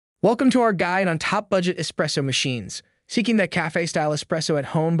Welcome to our guide on top budget espresso machines. Seeking that cafe-style espresso at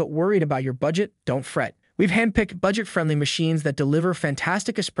home but worried about your budget? Don't fret. We've handpicked budget-friendly machines that deliver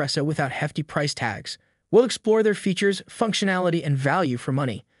fantastic espresso without hefty price tags. We'll explore their features, functionality, and value for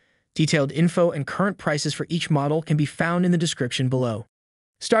money. Detailed info and current prices for each model can be found in the description below.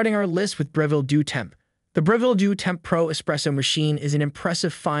 Starting our list with Breville Dew Temp. The Breville Dew Temp Pro espresso machine is an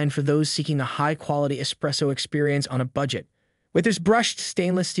impressive find for those seeking a high-quality espresso experience on a budget. With its brushed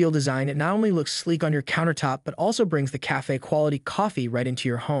stainless steel design, it not only looks sleek on your countertop, but also brings the cafe-quality coffee right into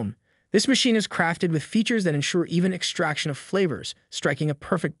your home. This machine is crafted with features that ensure even extraction of flavors, striking a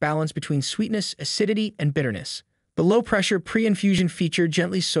perfect balance between sweetness, acidity, and bitterness. The low-pressure pre-infusion feature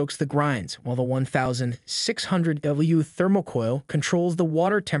gently soaks the grinds, while the 1600 W thermocoil controls the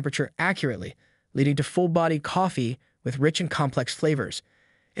water temperature accurately, leading to full-bodied coffee with rich and complex flavors.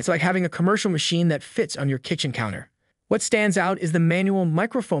 It's like having a commercial machine that fits on your kitchen counter. What stands out is the manual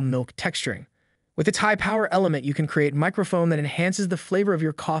microfoam milk texturing. With its high-power element, you can create microfoam that enhances the flavor of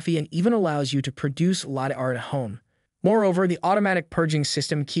your coffee and even allows you to produce latte art at home. Moreover, the automatic purging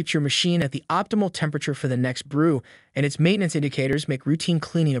system keeps your machine at the optimal temperature for the next brew, and its maintenance indicators make routine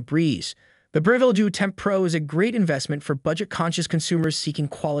cleaning a breeze. The Breville Dew Temp Pro is a great investment for budget-conscious consumers seeking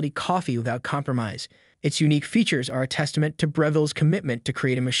quality coffee without compromise. Its unique features are a testament to Breville's commitment to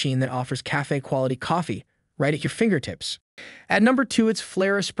create a machine that offers cafe-quality coffee right at your fingertips. At number 2, it's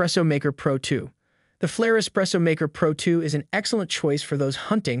Flair Espresso Maker Pro 2. The Flair Espresso Maker Pro 2 is an excellent choice for those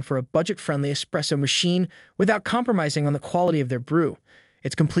hunting for a budget-friendly espresso machine without compromising on the quality of their brew.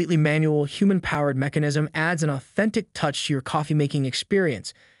 Its completely manual, human-powered mechanism adds an authentic touch to your coffee-making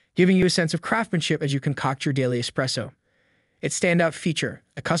experience, giving you a sense of craftsmanship as you concoct your daily espresso. Its standout feature,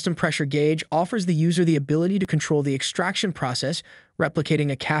 a custom pressure gauge, offers the user the ability to control the extraction process,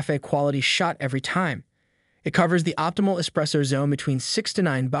 replicating a cafe-quality shot every time. It covers the optimal espresso zone between 6 to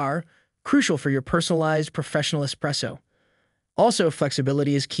 9 bar, crucial for your personalized professional espresso. Also,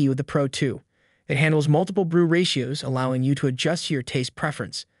 flexibility is key with the Pro 2. It handles multiple brew ratios, allowing you to adjust to your taste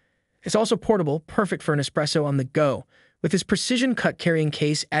preference. It's also portable, perfect for an espresso on the go, with its precision-cut carrying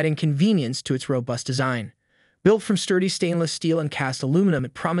case adding convenience to its robust design. Built from sturdy stainless steel and cast aluminum,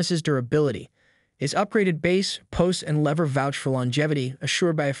 it promises durability. Its upgraded base, post, and lever vouch for longevity,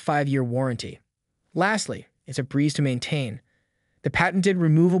 assured by a 5-year warranty. Lastly, it's a breeze to maintain. The patented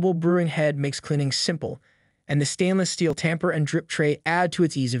removable brewing head makes cleaning simple, and the stainless steel tamper and drip tray add to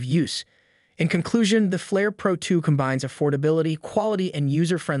its ease of use. In conclusion, the Flair Pro 2 combines affordability, quality, and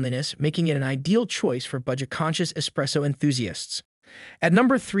user-friendliness, making it an ideal choice for budget-conscious espresso enthusiasts. At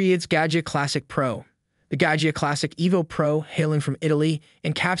number 3, it's Gaggia Classic Pro. The Gaggia Classic Evo Pro, hailing from Italy,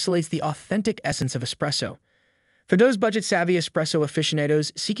 encapsulates the authentic essence of espresso. For those budget-savvy espresso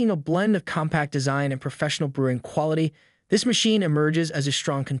aficionados seeking a blend of compact design and professional brewing quality, this machine emerges as a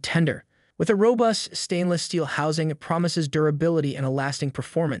strong contender. With a robust stainless steel housing, it promises durability and a lasting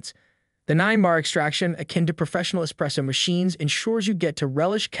performance. The 9-bar extraction, akin to professional espresso machines, ensures you get to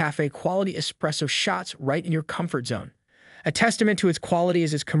relish cafe-quality espresso shots right in your comfort zone. A testament to its quality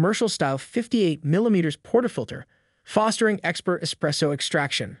is its commercial-style 58mm portafilter, fostering expert espresso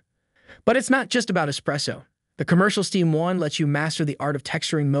extraction. But it's not just about espresso. The commercial Steam 1 lets you master the art of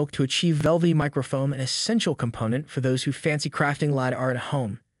texturing milk to achieve velvety microfoam, an essential component for those who fancy crafting latte art at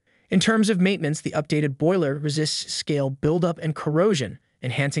home. In terms of maintenance, the updated boiler resists scale buildup and corrosion,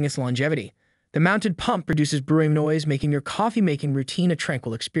 enhancing its longevity. The mounted pump reduces brewing noise, making your coffee-making routine a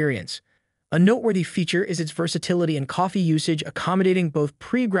tranquil experience. A noteworthy feature is its versatility in coffee usage, accommodating both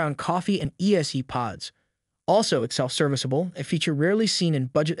pre-ground coffee and ESE pods. Also, it's self-serviceable, a feature rarely seen in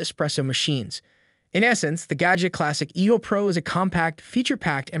budget espresso machines. In essence, the Gaggia Classic Evo Pro is a compact,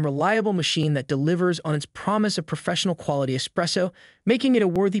 feature-packed, and reliable machine that delivers on its promise of professional quality espresso, making it a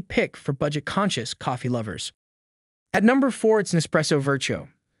worthy pick for budget-conscious coffee lovers. At number 4, it's Nespresso Virtuo.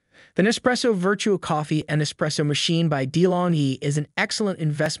 The Nespresso Virtuo Coffee and Espresso Machine by DeLonghi is an excellent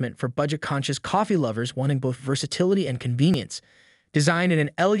investment for budget-conscious coffee lovers wanting both versatility and convenience. Designed in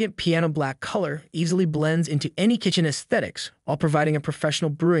an elegant piano black color, easily blends into any kitchen aesthetics while providing a professional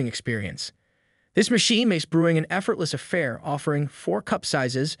brewing experience. This machine makes brewing an effortless affair, offering 4 cup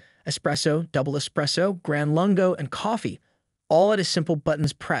sizes: espresso, double espresso, grand lungo, and coffee, all at a simple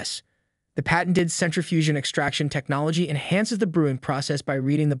button's press. The patented centrifusion extraction technology enhances the brewing process by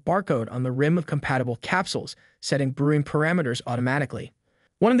reading the barcode on the rim of compatible capsules, setting brewing parameters automatically.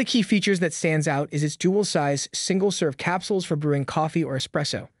 One of the key features that stands out is its dual-size, single-serve capsules for brewing coffee or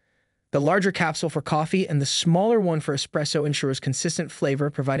espresso. The larger capsule for coffee and the smaller one for espresso ensures consistent flavor,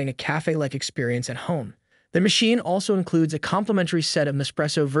 providing a cafe-like experience at home. The machine also includes a complimentary set of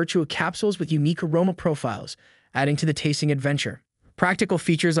Nespresso Virtuo capsules with unique aroma profiles, adding to the tasting adventure. Practical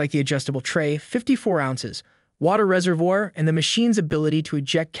features like the adjustable tray, 54 ounces, water reservoir, and the machine's ability to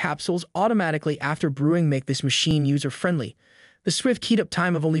eject capsules automatically after brewing make this machine user-friendly. The swift heat-up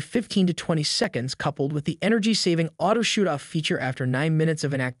time of only 15 to 20 seconds, coupled with the energy-saving auto-shoot-off feature after 9 minutes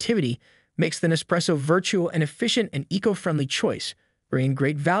of an activity, makes the Nespresso virtual an efficient and eco-friendly choice, bringing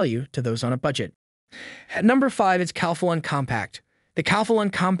great value to those on a budget. At number 5, it's Calphalon Compact. The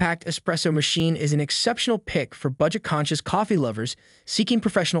Calphalon Compact Espresso machine is an exceptional pick for budget-conscious coffee lovers seeking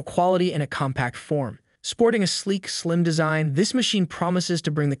professional quality in a compact form. Sporting a sleek, slim design, this machine promises to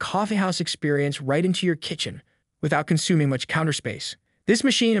bring the coffeehouse experience right into your kitchen without consuming much counter space. This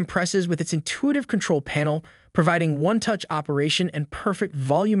machine impresses with its intuitive control panel, providing one-touch operation and perfect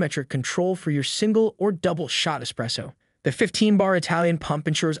volumetric control for your single or double-shot espresso. The 15-bar Italian pump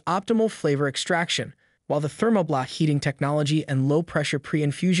ensures optimal flavor extraction, while the thermoblock heating technology and low-pressure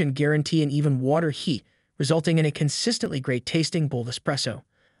pre-infusion guarantee an even water heat, resulting in a consistently great-tasting bold espresso.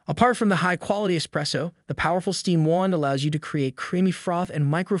 Apart from the high-quality espresso, the powerful steam wand allows you to create creamy froth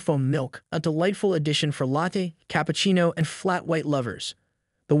and microfoam milk, a delightful addition for latte, cappuccino, and flat white lovers.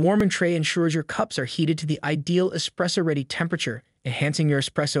 The warming tray ensures your cups are heated to the ideal espresso-ready temperature, enhancing your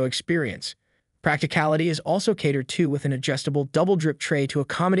espresso experience. Practicality is also catered to with an adjustable double-drip tray to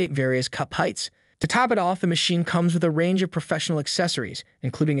accommodate various cup heights. To top it off, the machine comes with a range of professional accessories,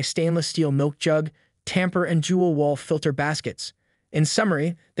 including a stainless steel milk jug, tamper, and dual-wall filter baskets. In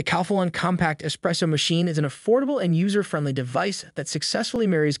summary, the Calphalon Compact Espresso machine is an affordable and user-friendly device that successfully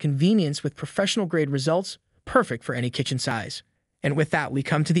marries convenience with professional-grade results, perfect for any kitchen size. And with that, we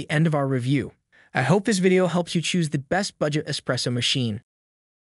come to the end of our review. I hope this video helps you choose the best budget espresso machine.